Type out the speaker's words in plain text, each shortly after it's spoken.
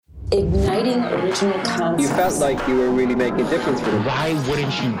igniting original concepts. You felt like you were really making a difference for them. Why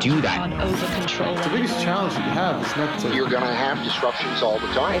wouldn't you do that? On over-control. The biggest challenge that you have is not to... You're going to have disruptions all the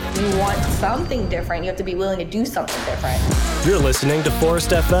time. If you want something different, you have to be willing to do something different. You're listening to Forest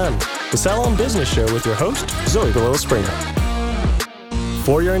FM, the Salon Business Show with your host, Zoe Springer.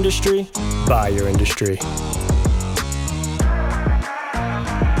 For your industry, by your industry.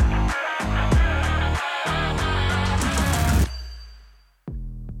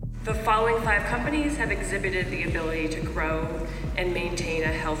 The following 5 companies have exhibited the ability to grow and maintain a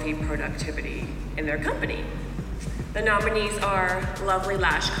healthy productivity in their company. The nominees are Lovely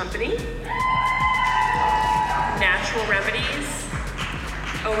Lash Company, Natural Remedies,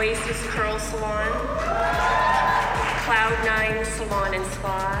 Oasis Curl Salon, Cloud9 Salon and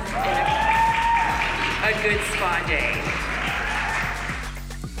Spa, and a Good Spa Day.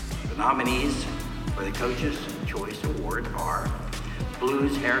 The nominees for the Coaches Choice Award are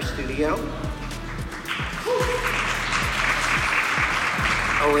Blues Hair Studio,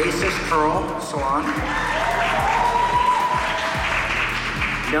 Oasis Curl Salon,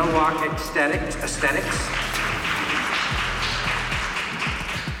 No Walk Aesthetics,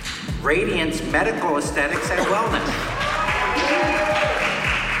 Radiance Medical Aesthetics and Wellness,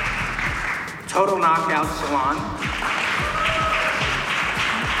 Total Knockout Salon,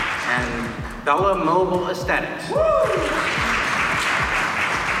 and Bella Mobile Aesthetics.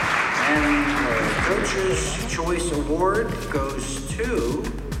 And the Coach's Choice Award goes to...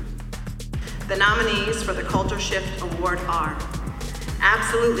 The nominees for the Culture Shift Award are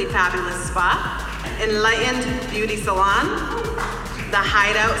Absolutely Fabulous Spa, Enlightened Beauty Salon, The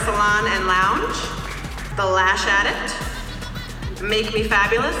Hideout Salon and Lounge, The Lash Addict, Make Me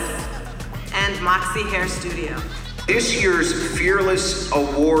Fabulous, and Moxie Hair Studio. This year's Fearless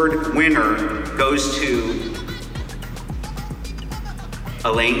Award winner goes to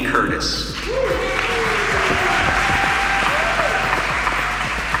Elaine Curtis.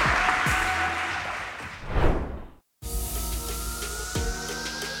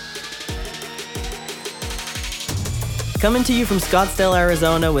 Coming to you from Scottsdale,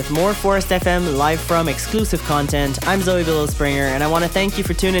 Arizona with more Forest FM live from exclusive content, I'm Zoe Springer, and I want to thank you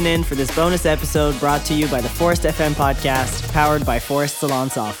for tuning in for this bonus episode brought to you by the Forest FM podcast, powered by Forest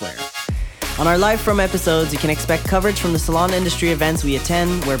Salon Software. On our live from episodes, you can expect coverage from the salon industry events we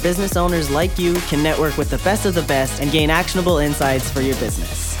attend, where business owners like you can network with the best of the best and gain actionable insights for your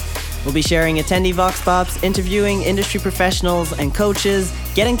business. We'll be sharing attendee vox pops, interviewing industry professionals and coaches,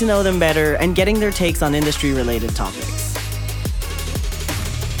 getting to know them better, and getting their takes on industry-related topics.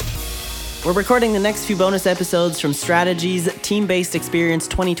 We're recording the next few bonus episodes from Strategy's Team-Based Experience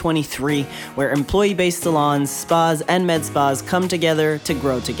 2023, where employee-based salons, spas, and med spas come together to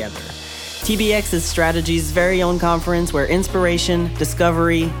grow together. TBX is Strategy's very own conference where inspiration,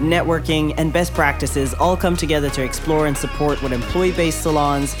 discovery, networking, and best practices all come together to explore and support what employee-based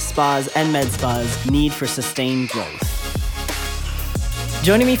salons, spas, and med spas need for sustained growth.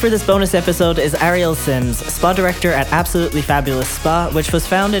 Joining me for this bonus episode is Ariel Sims, Spa Director at Absolutely Fabulous Spa, which was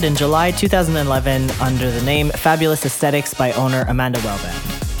founded in July 2011 under the name Fabulous Aesthetics by owner Amanda Wellben.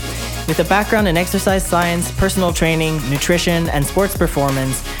 With a background in exercise science, personal training, nutrition, and sports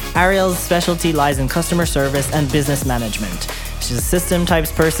performance, Ariel's specialty lies in customer service and business management. She's a system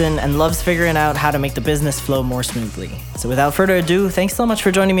types person and loves figuring out how to make the business flow more smoothly. So without further ado, thanks so much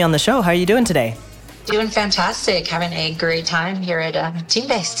for joining me on the show. How are you doing today? Doing fantastic. Having a great time here at Team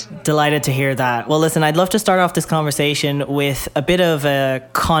Based. Delighted to hear that. Well, listen, I'd love to start off this conversation with a bit of a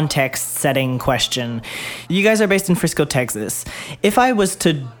context-setting question. You guys are based in Frisco, Texas. If I was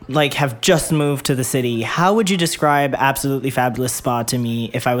to have just moved to the city, how would you describe Absolutely Fabulous Spa to me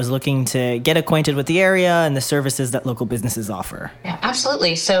if I was looking to get acquainted with the area and the services that local businesses offer? Yeah,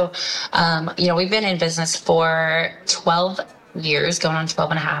 absolutely. So, we've been in business for 12 years, going on 12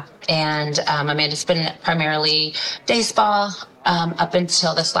 and a half. And Amanda's been primarily day spa up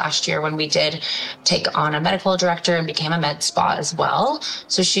until this last year when we did take on a medical director and became a med spa as well.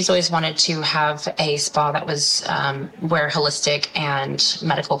 So she's always wanted to have a spa that was where holistic and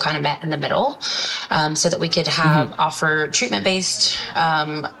medical kind of met in the middle, so that we could have offer treatment-based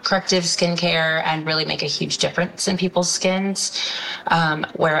corrective skincare and really make a huge difference in people's skins,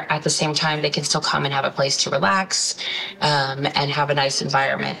 where at the same time they can still come and have a place to relax and have a nice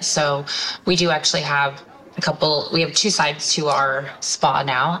environment. So we do actually have we have 2 sides to our spa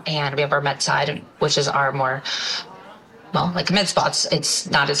now, and we have our med side, which is our more, like med spots. It's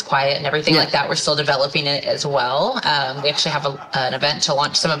not as quiet and everything like that. We're still developing it as well. We actually have an event to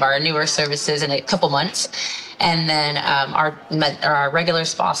launch some of our newer services in a couple months. And then our regular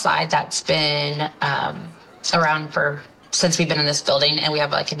spa side, that's been around for since we've been in this building, and we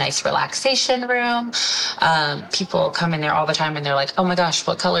have like a nice relaxation room. People come in there all the time and they're like, oh my gosh,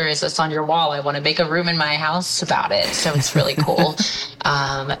 what color is this on your wall? I want to make a room in my house about it. So it's really cool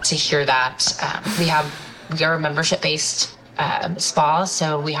to hear that. We are a membership-based spa.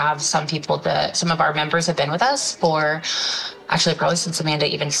 So we have some of our members have been with us for actually probably since Amanda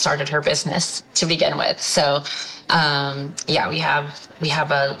even started her business to begin with. So we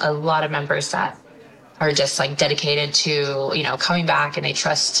have a lot of members that are just like dedicated to, coming back, and they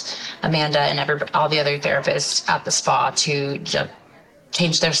trust Amanda and all the other therapists at the spa to just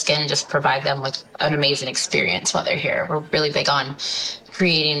change their skin, just provide them with an amazing experience while they're here. We're really big on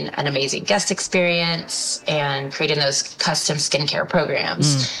creating an amazing guest experience and creating those custom skincare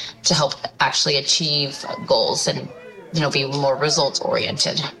programs to help actually achieve goals and, be more results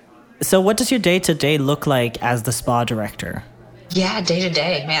oriented. So what does your day-to-day look like as the spa director? Yeah,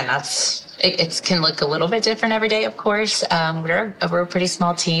 day-to-day, man, it can look a little bit different every day, of course. We're a pretty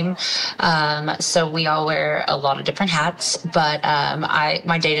small team, so we all wear a lot of different hats. But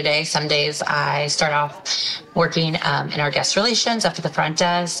my day-to-day, some days I start off working in our guest relations up at the front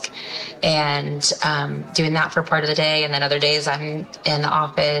desk and doing that for part of the day. And then other days I'm in the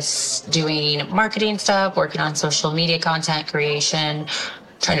office doing marketing stuff, working on social media content creation,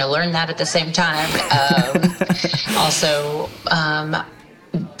 trying to learn that at the same time. Also,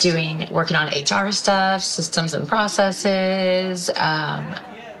 working on HR stuff, systems and processes,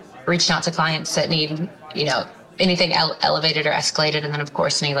 reaching out to clients that need, anything elevated or escalated. And then of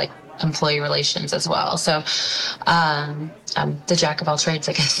course, any like employee relations as well. So, I'm the jack of all trades,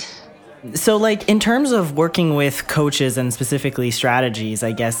 I guess. So like in terms of working with coaches and specifically strategies,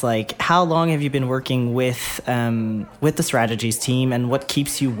 I guess, like how long have you been working with the strategies team, and what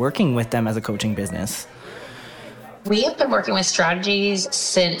keeps you working with them as a coaching business? We have been working with strategies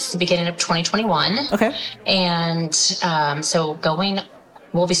since the beginning of 2021. Okay. And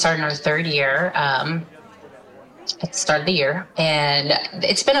we'll be starting our third year at the start of the year. And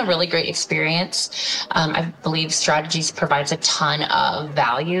it's been a really great experience. I believe strategies provides a ton of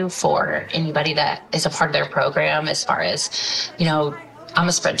value for anybody that is a part of their program, as far as, I'm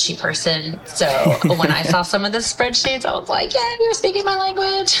a spreadsheet person. So when I saw some of the spreadsheets, I was like, yeah, you're speaking my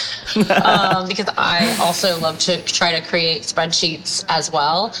language. Because I also love to try to create spreadsheets as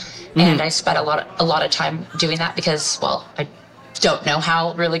well. And I spent a lot of time doing that because, I don't know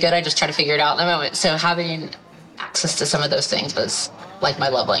how really good. I just try to figure it out in the moment. So having access to some of those things was like my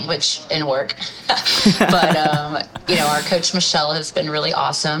love language in work. But, our coach, Michelle, has been really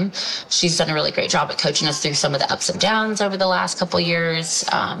awesome. She's done a really great job at coaching us through some of the ups and downs over the last couple of years.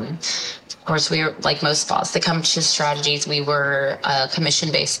 Of course, we were like most spas that come to strategies. We were a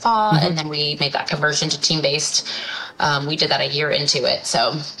commission-based spa, and then we made that conversion to team-based. We did that a year into it.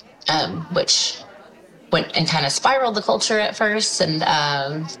 So, which went and kind of spiraled the culture at first. And,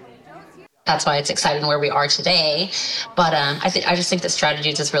 that's why it's exciting where we are today. But I just think that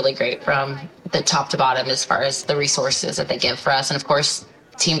strategies is really great from the top to bottom as far as the resources that they give for us. And of course,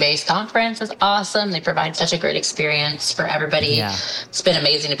 team-based conference is awesome. They provide such a great experience for everybody. Yeah. It's been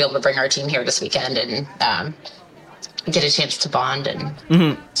amazing to be able to bring our team here this weekend and get a chance to bond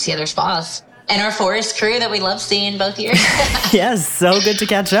and see other spas. And our forest crew that we love seeing both years. Yes, so good to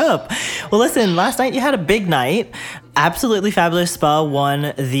catch up. Well, listen, last night you had a big night. Absolutely Fabulous Spa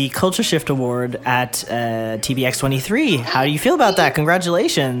won the Culture Shift Award at TBX23. How do you feel about that?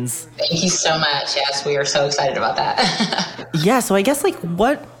 Congratulations. Thank you so much. Yes, we are so excited about that. Yeah, so I guess, like,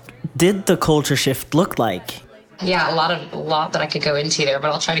 what did the culture shift look like? Yeah, a lot that I could go into there,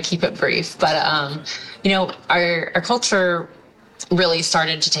 but I'll try to keep it brief. But, our culture really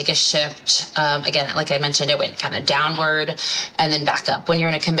started to take a shift. Again, like I mentioned, it went kind of downward and then back up. When you're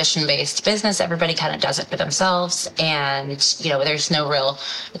in a commission-based business, everybody kind of does it for themselves. And, there's no real,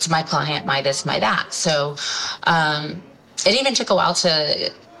 it's my client, my this, my that. So it even took a while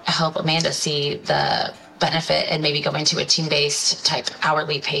to help Amanda see the benefit and maybe go into a team-based type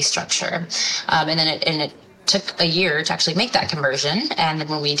hourly pay structure. And then it took a year to actually make that conversion. And then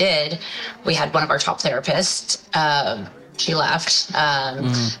when we did, we had one of our top therapists, she left.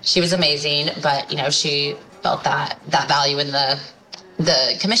 She was amazing, but she felt that value in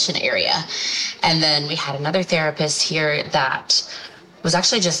the commission area. And then we had another therapist here that was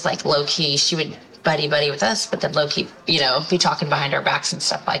actually just like low key. She would buddy with us, but then low key, be talking behind our backs and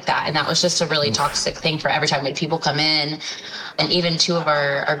stuff like that. And that was just a really toxic thing for every time when people come in. And even two of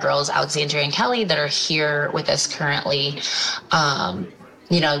our girls, Alexandria and Kelly, that are here with us currently,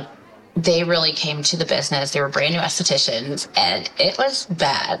 they really came to the business. They were brand new estheticians, and it was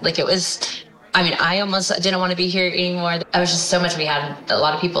bad. Like, it was I mean, I almost didn't want to be here anymore. I was just so much. We had a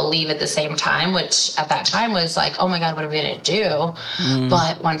lot of people leave at the same time, which at that time was like, oh my God, what are we going to do?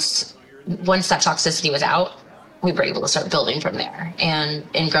 But once that toxicity was out, we were able to start building from there and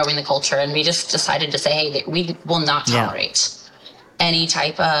growing the culture. And we just decided to say, hey, that we will not tolerate any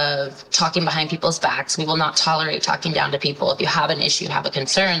type of talking behind people's backs. We will not tolerate talking down to people. If you have an issue, have a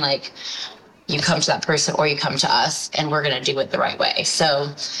concern, like you come to that person or you come to us, and we're going to do it the right way.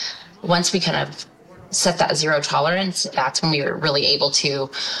 So once we kind of set that zero tolerance, that's when we were really able to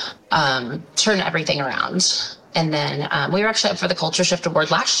turn everything around. And then we were actually up for the Culture Shift Award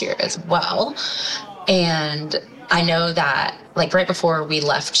last year as well. And I know that like right before we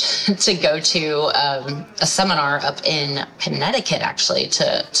left to go to a seminar up in Connecticut, actually,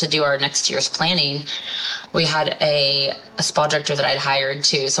 to do our next year's planning, we had a spa director that I'd hired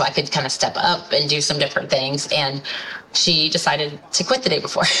too, so I could kind of step up and do some different things. And she decided to quit the day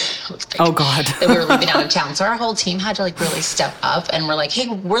before. Oh God. That we were leaving out of town. So our whole team had to like really step up, and we're like, hey,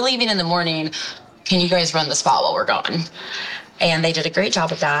 we're leaving in the morning. Can you guys run the spa while we're gone? And they did a great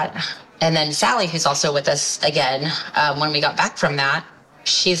job with that. And then Sally, who's also with us again, when we got back from that,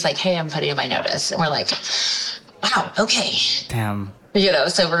 she's like, hey, I'm putting in my notice. And we're like, wow, okay. Damn. You know,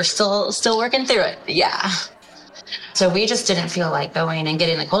 so we're still working through it. Yeah. So we just didn't feel like going and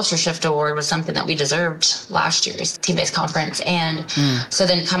getting the Culture Shift Award was something that we deserved last year's team-based conference. And so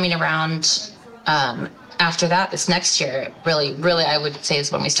then coming around after that, this next year, really, I would say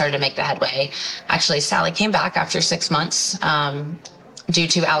is when we started to make the headway. Actually, Sally came back after 6 months. Due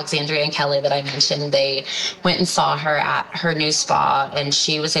to Alexandria and Kelly that I mentioned, they went and saw her at her new spa, and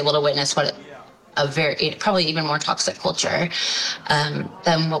she was able to witness what a very, probably even more toxic culture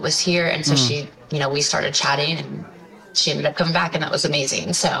than what was here. And so she, you know, we started chatting, and she ended up coming back, and that was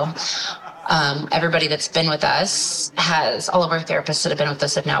amazing. So everybody that's been with us all of our therapists that have been with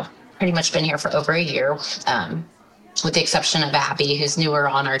us have now pretty much been here for over a year. With the exception of Abby, who's newer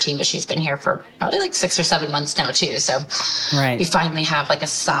on our team, but she's been here for probably like 6 or 7 months now too. So we finally have like a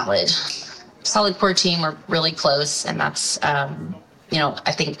solid core team. We're really close. And that's, you know,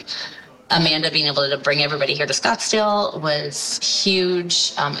 I think Amanda being able to bring everybody here to Scottsdale was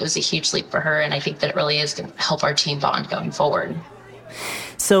huge. It was a huge leap for her. And I think that it really is going to help our team bond going forward.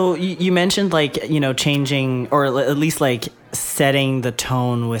 So you mentioned like, you know, changing or at least like setting the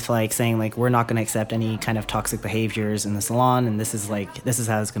tone with like saying like we're not going to accept any kind of toxic behaviors in the salon, and this is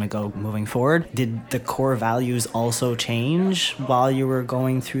how it's going to go moving forward. Did the core values also change while you were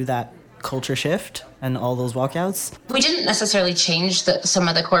going through that culture shift and all those walkouts? We didn't necessarily change some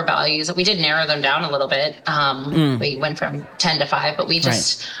of the core values. We did narrow them down a little bit. We went from 10 to 5, but we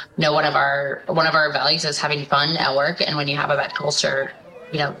just know one of our values is having fun at work. And when you have a bad culture,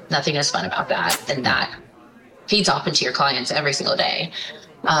 you know, nothing is fun about that. And that feeds off into your clients every single day.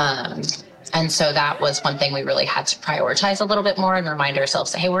 And so that was one thing we really had to prioritize a little bit more and remind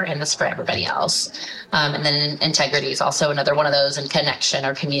ourselves that, hey, we're in this for everybody else. And then integrity is also another one of those, and connection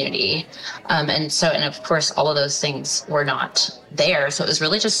or community. And of course, all of those things were not there. So it was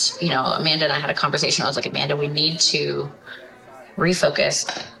really just, you know, Amanda and I had a conversation. I was like, Amanda, we need to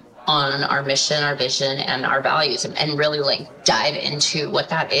refocus on our mission, our vision, and our values, and really like dive into what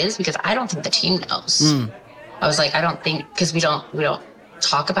that is, because I don't think the team knows. I was like, I don't think, because we don't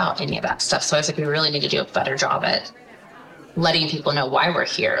talk about any of that stuff. So I was like, we really need to do a better job at letting people know why we're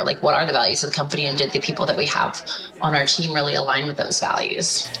here. Like, what are the values of the company, and did the people that we have on our team really align with those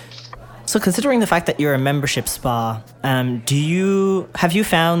values? So considering the fact that you're a membership spa, have you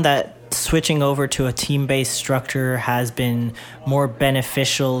found that switching over to a team-based structure has been more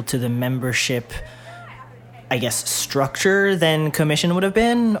beneficial to the membership, I guess, structure than commission would have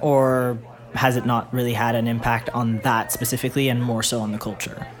been, or has it not really had an impact on that specifically and more so on the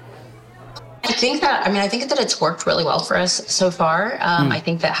culture? I think that it's worked really well for us so far. I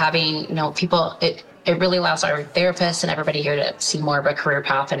think that having, you know, people, it really allows our therapists and everybody here to see more of a career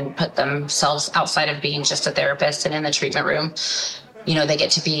path and put themselves outside of being just a therapist and in the treatment room. You know, they get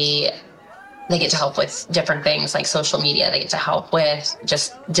to help with different things like social media. They get to help with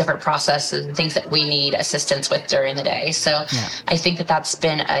just different processes and things that we need assistance with during the day. So I think that that's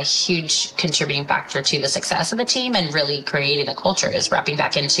been a huge contributing factor to the success of the team, and really creating a culture is wrapping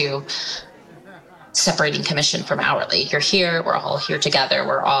back into separating commission from hourly. You're here, we're all here together.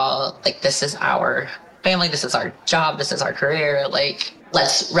 We're all like, this is our family, this is our job, this is our career. Like,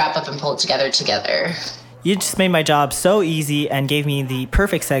 let's wrap up and pull it together. You just made my job so easy and gave me the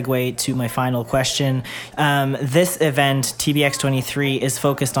perfect segue to my final question. This event, TBX23, is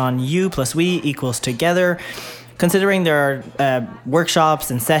focused on you plus we equals together. considering there are workshops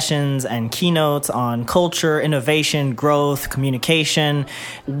and sessions and keynotes on culture, innovation, growth, communication,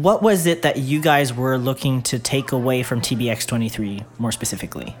 what was it that you guys were looking to take away from TBX23 more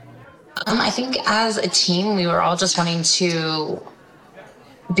specifically? I think as a team, we were all just wanting to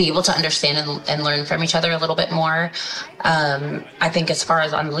be able to understand and learn from each other a little bit more. I think as far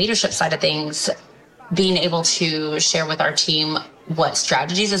as on the leadership side of things, being able to share with our team what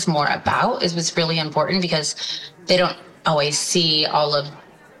strategies is more about was really important, because they don't always see all of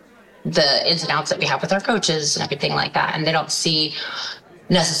the ins and outs that we have with our coaches and everything like that. And they don't see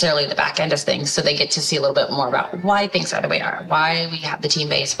necessarily the back end of things. So they get to see a little bit more about why things are the way they are, why we have the team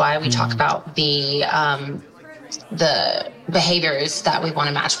base, why we talk about the behaviors that we want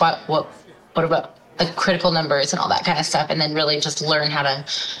to match, what about the critical numbers and all that kind of stuff, and then really just learn how to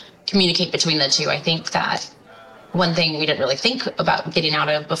communicate between the two. I think that one thing we didn't really think about getting out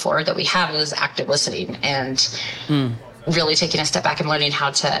of before that we have is active listening, and really taking a step back and learning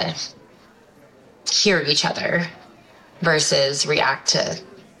how to hear each other versus react to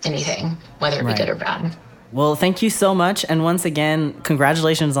anything, whether it be good or bad. Well, thank you so much. And once again,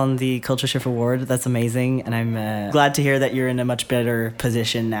 congratulations on the Culture Shift Award. That's amazing. And I'm glad to hear that you're in a much better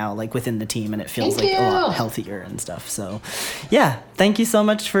position now, like within the team, and it feels a lot healthier and stuff. So yeah, thank you so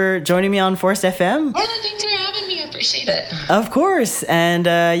much for joining me on Forest FM. Yeah, thanks for having me. I appreciate it. Of course. And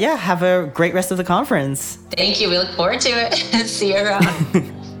have a great rest of the conference. Thank you. We look forward to it. See you around.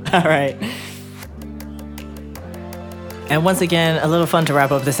 All right. And once again, a little fun to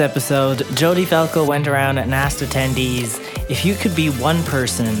wrap up this episode. Jody Falco went around and asked attendees, if you could be one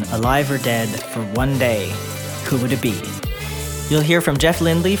person, alive or dead, for one day, who would it be? You'll hear from Jeff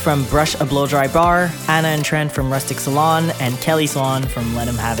Lindley from Brush a Blow Dry Bar, Anna and Trent from Rustic Salon, and Kelly Swan from Let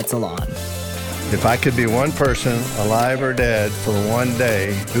 'em Have It Salon. If I could be one person, alive or dead, for one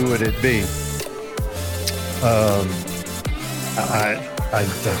day, who would it be?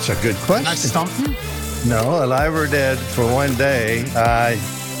 That's a good question. I stumped you? No, alive or dead for one day.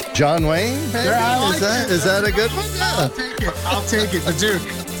 John Wayne, maybe? Yeah, is that a good one? Yeah. I'll take it. The Duke.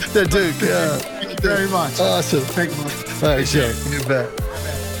 The Duke, yeah. Thank you very much. Awesome. Thank you. Thanks, Joe. You bet.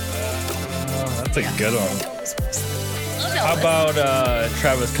 That's a good one. How about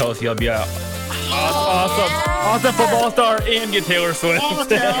Travis Kelce? I'll be an awesome football star and get Taylor Swift. What is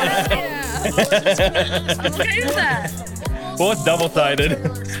that? Well, it's double-sided.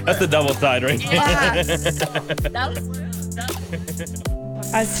 That's the double side right here.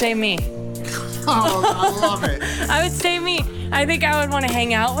 I'd say me. Oh, I love it. I would say me. I think I would want to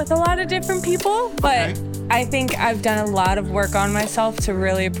hang out with a lot of different people, but I think I've done a lot of work on myself to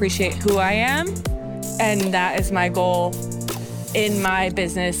really appreciate who I am, and that is my goal in my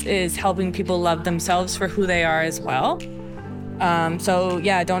business, is helping people love themselves for who they are as well. So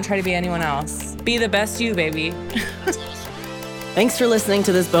yeah, don't try to be anyone else. Be the best you, baby. Thanks for listening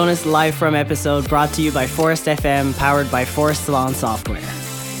to this bonus Live From episode brought to you by Forest FM, powered by Forest Salon Software.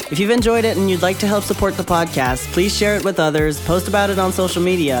 If you've enjoyed it and you'd like to help support the podcast, please share it with others, post about it on social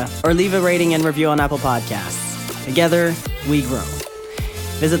media, or leave a rating and review on Apple Podcasts. Together, we grow.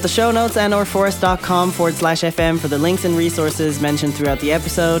 Visit the show notes and/or forest.com/FM for the links and resources mentioned throughout the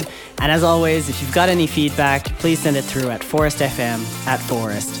episode. And as always, if you've got any feedback, please send it through at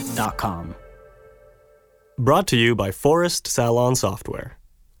forestfm@forest.com. Brought to you by Forest Salon Software.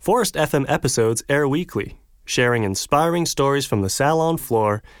 Forest FM episodes air weekly, sharing inspiring stories from the salon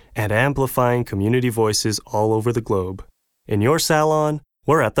floor and amplifying community voices all over the globe. In your salon,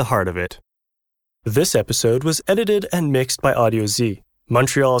 we're at the heart of it. This episode was edited and mixed by Audio Z,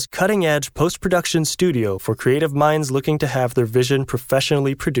 Montreal's cutting-edge post-production studio for creative minds looking to have their vision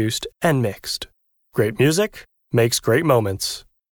professionally produced and mixed. Great music makes great moments.